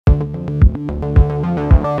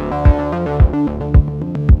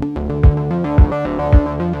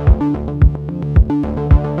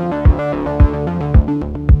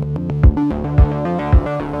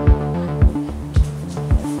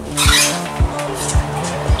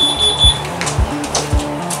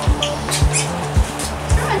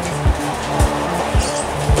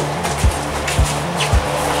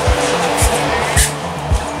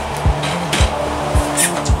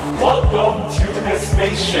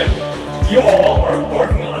mission. You all are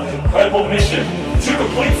embarking on an incredible mission. To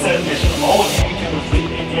complete said mission, all of you can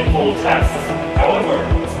complete a handful of tasks. However,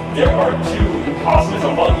 there are two imposters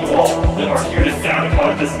among you all that are here to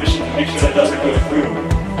sabotage this mission to make sure that doesn't go through.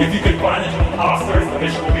 If you can find the two imposters, the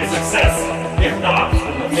mission will be a success. If not,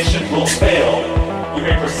 then the mission will fail. You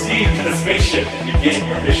may proceed to the spaceship and begin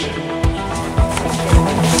your mission.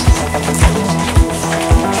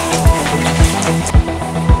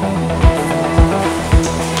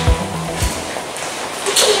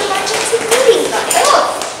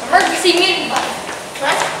 Emergency meeting button.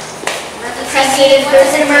 What? Press it if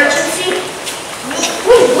there's an emergency.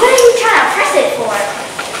 Wait, what are you trying to press it for?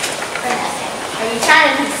 For nothing. Are you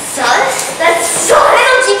trying to be sus? That's so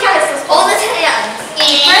energy kind of sus. Hold his hand.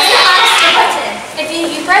 Press the button. If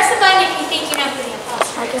you press the button if you think you know who the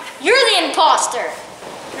imposter is. You're the imposter.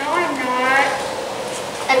 No, I'm not.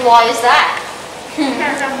 And why is that?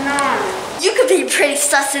 Because I'm not. You could be pretty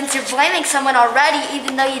sus since you're blaming someone already,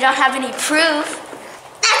 even though you don't have any proof.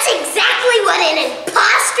 That's exactly what an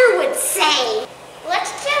imposter would say. Let's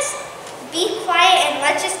just be quiet and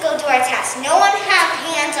let's just go do our task. No one have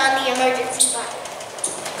hands on the emergency button.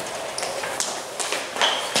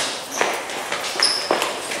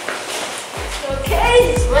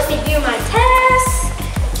 Okay, just let me do my test.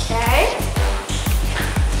 Okay.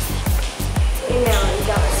 And now I'm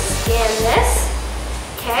gonna scan this.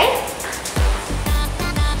 Okay.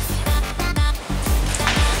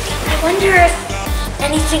 I wonder if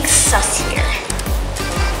anything sus here.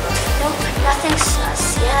 Nope, nothing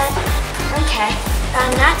sus yet. Okay,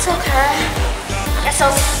 that's okay. Guess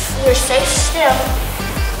you're safe still.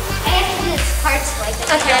 I have to do this part swipe.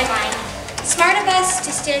 Okay. Smart of us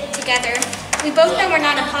to stick together. We both know we're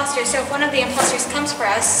not imposters, so if one of the imposters comes for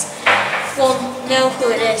us, we'll know who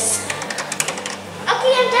it is.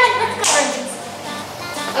 Okay, I'm done. Let's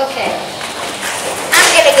go. Okay.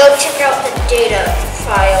 I'm gonna go check out the data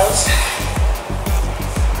files.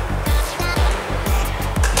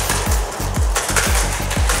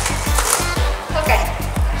 Okay.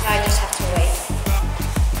 Now I just have to wait.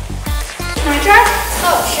 Can I try?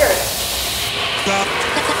 Oh, sure.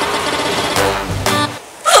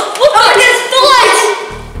 Oh, there's the lights!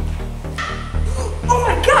 Oh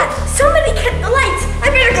my god! Somebody cut the lights! I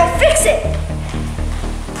better go fix it!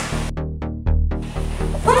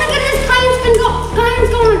 Oh my goodness, Kyan's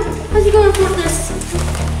gone. How's he going for this?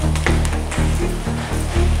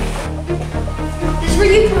 This is for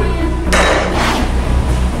you, Kyan.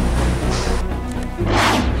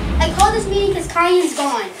 I called this meeting because Kyan's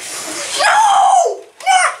gone. No!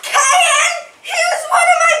 Not Kyan! He was one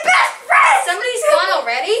of my best friends! Somebody's gone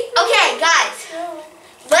already? Okay, guys.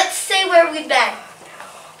 Let's say where we've been.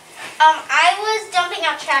 I was dumping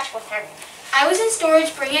out trash with her. I was in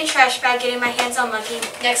storage bringing a trash bag, getting my hands on Monkey.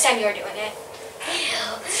 Next time you're doing it.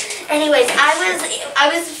 Anyways,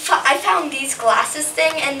 I found these glasses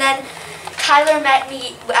thing, and then Kyler met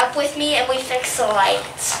me up with me, and we fixed the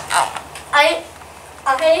lights.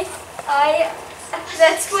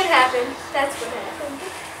 That's what happened. That's what happened.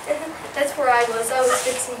 That's where I was. I was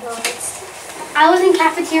fixing the lights. I was in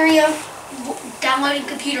cafeteria downloading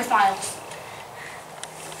computer files.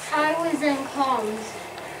 I was in comms.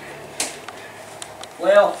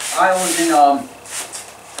 Well, I was in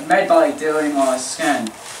Medbody doing my scan.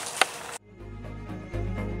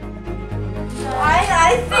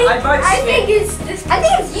 I think it's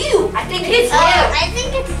you. I think it's you. I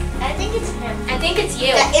think it's him. I think it's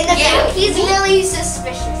you. In the back, he's really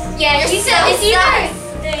suspicious. Yeah, it's either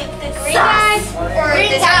the green guy or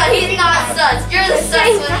Green the guy. He's not sus. You're the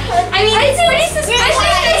sus one. I mean, it's pretty suspicious.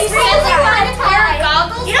 He's really on a pair of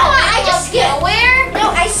goggles. You know what? I just skipped. Nowhere.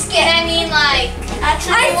 No, I skipped. And I mean, like,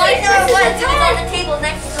 Actually, one on the table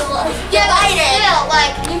next to the yeah, but still,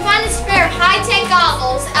 like, you find a pair of high-tech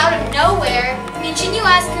goggles out of nowhere. I mean, shouldn't you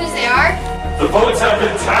ask whose they are? The votes have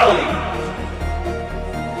been tallied.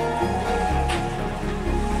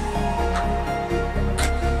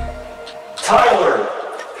 Tyler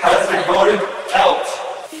has been voted out.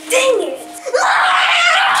 Dang it!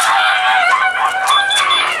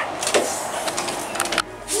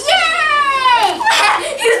 Yay!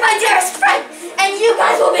 He's my dearest friend, and you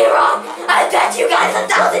guys will be wrong. I bet you guys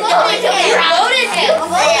 $1,000 you'll be wrong.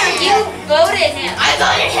 You voted him. I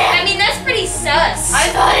voted him. I mean, that's pretty sus.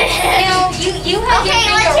 I voted him. You know, you have your Okay,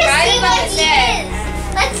 finger let's just right see above what his he head. is.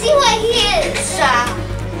 Let's see what he is.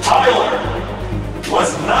 Tyler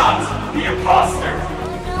was not the imposter.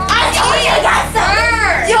 I told you guys so.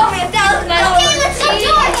 You owe me $1,000. Okay, let's go do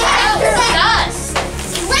our task. Sus.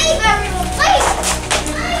 Leave, everyone. Leave.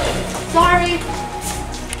 Sorry.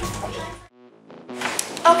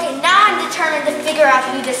 Okay, now I'm determined to figure out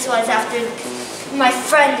who this was after my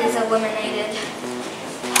friend is eliminated.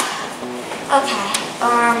 Okay,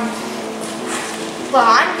 well,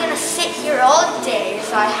 I'm gonna sit here all day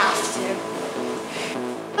if I have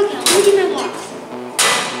to. Okay, let me get my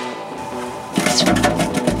box.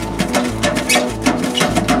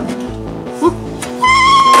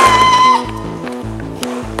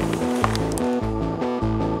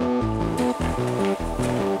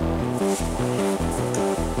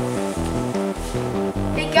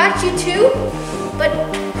 They got you too? But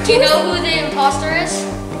Do you know who the imposter is?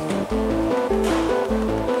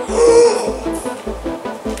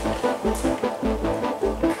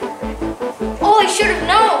 oh, I should have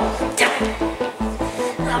known.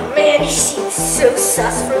 Oh man, he seems so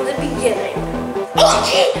sus from the beginning.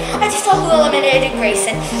 Okay, I just saw who eliminated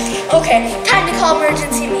Grayson. Okay, time to call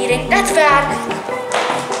emergency meeting. That's bad.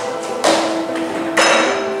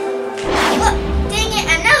 Dang it,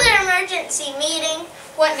 another emergency meeting.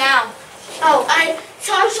 What now? Oh,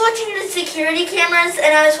 so I was watching the security cameras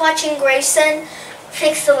and I was watching Grayson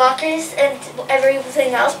fix the lockers and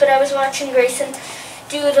everything else, but I was watching Grayson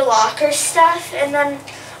do the locker stuff, and then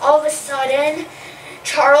all of a sudden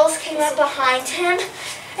Charles came up behind him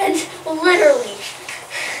and literally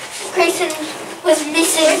Grayson was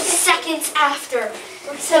missing seconds after.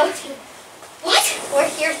 So What? We're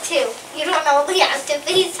here too. You don't only have to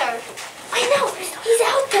face her. I know, he's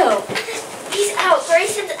out though. He's out,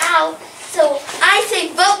 Grayson's out. So I say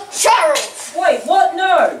vote Charles. Wait, what?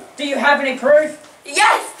 No. Do you have any proof?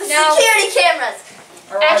 Yes, the No. security cameras.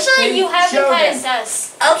 All right, Actually, Steve, you have been show kind of them.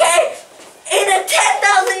 sus. Okay, in a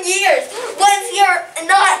 10,000 years, once you're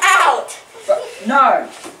not out. No,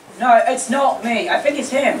 it's not me. I think it's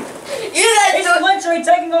him. You guys He's do it. literally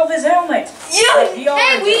taking off his helmet. You. He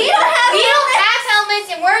already Hey, we did. don't have helmets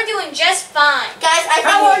and we're doing just fine. Guys, I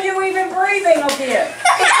How are think you even breathing up here?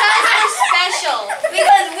 Because we're special.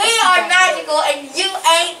 because we are magical and you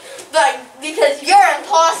ain't, but because you're an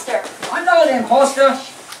imposter. I'm not an imposter.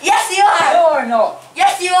 Yes, you are. No, I'm not.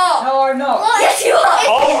 Yes, you are. No, I'm not. Yes, you are.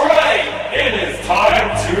 Alright, it is time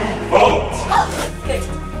to vote. Oh, good.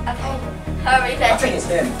 Okay. Hurry I then. think it's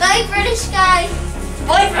him. Bye, British guy.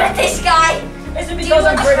 Boy, British guy. Is it because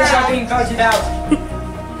I'm British I'm being voted out?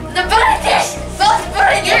 The British. Both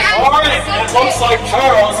British. Alright, it looks like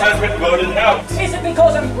Charles has been voted out. Is it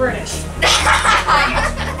because I'm British?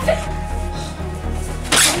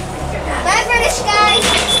 Bye, British guy.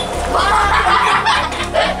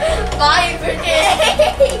 Bye, British.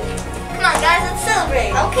 Come on, guys, let's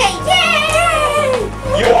celebrate. Okay, yay!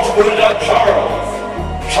 You all voted out Charles.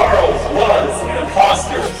 Charles was an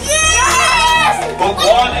imposter, Yes! but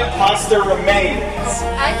one imposter remains.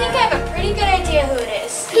 I think I have a pretty good idea who it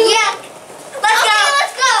is. Yeah. Let's go.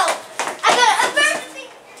 Let's go. I got emergency.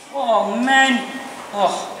 Oh, man.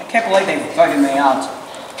 Oh, I can't believe they voted me out.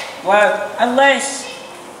 Well, unless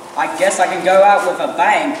I guess I can go out with a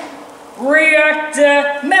bang.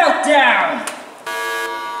 Reactor meltdown!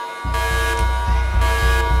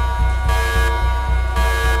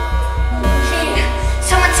 Gee,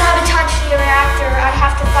 someone sabotaged the reactor. I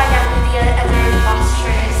have to find out who the other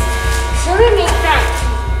imposter is. Sure makes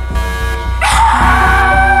sense.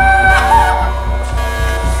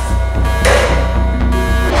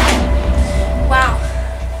 Wow.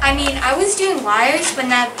 I mean, I was doing wires when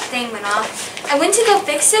that thing went off. I went to go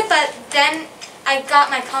fix it, but then I got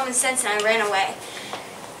my common sense and I ran away.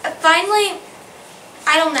 Finally,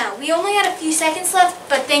 I don't know. We only had a few seconds left,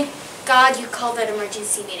 but thank God you called that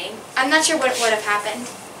emergency meeting. I'm not sure what would have happened.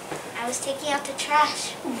 I was taking out the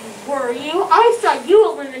trash. Were you? I saw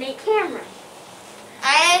you eliminate Cameron.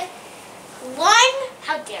 I had one.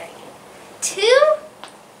 How dare you? Two.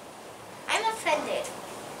 I'm offended.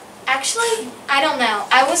 Actually, I don't know.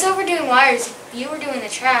 I was over doing wires. You were doing the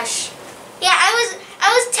trash. Yeah, I was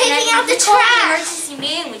And taking then out the you called the trash. emergency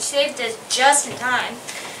meeting, which saved us just in time.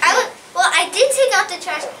 I did take out the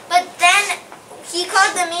trash, but then he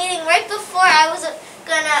called the meeting right before I was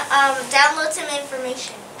gonna download some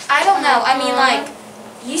information. I don't know. I mean, like,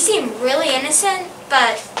 you seem really innocent,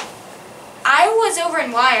 but I was over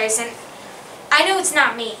in wires, and I know it's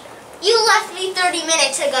not me. You left me 30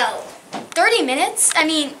 minutes ago. 30 minutes? I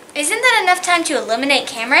mean, isn't that enough time to eliminate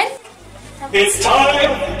Cameron? It's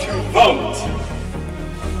time to vote.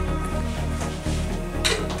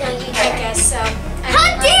 Don't you I dare. guess so.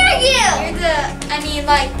 How dare you! You're the, I mean,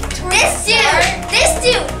 like, towards This the start.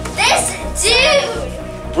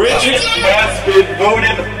 dude! Bridget has been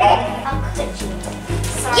voted off.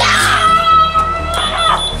 Yeah!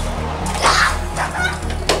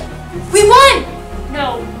 We won!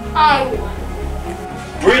 No, I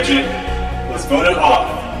won. Bridget was voted off,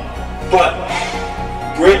 but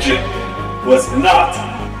Bridget was not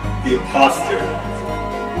the imposter.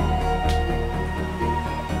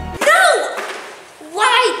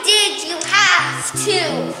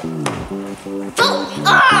 Seriously,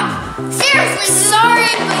 Sorry,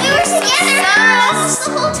 but we were together for almost the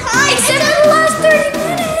whole time. except for the last 30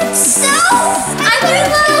 minutes. So, I mean,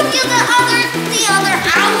 like, you the other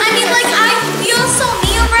hour. I mean, like, I feel so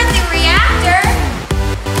me over at the reactor.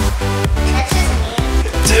 That's just me.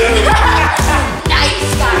 Dude! Nice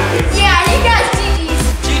guys. Yeah, you guys GG's.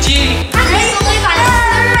 GG. I can't believe I lost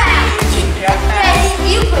the round. Hey,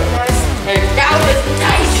 you put those. That was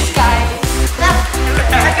nice, guys.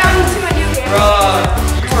 I got into a new game. Bruh,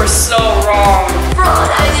 you were so wrong. Bro,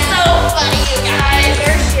 that was so funny, you guys.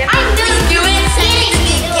 I knew you would say it.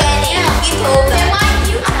 You told them. Why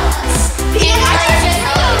did you tell us? I just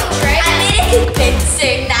made it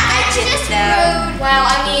convincing that I just know. Well,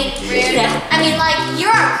 I mean, rude. I mean, like,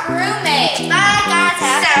 you're a crewmate. Bye, guys.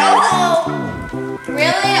 So,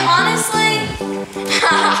 really, honestly,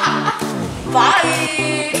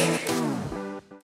 bye.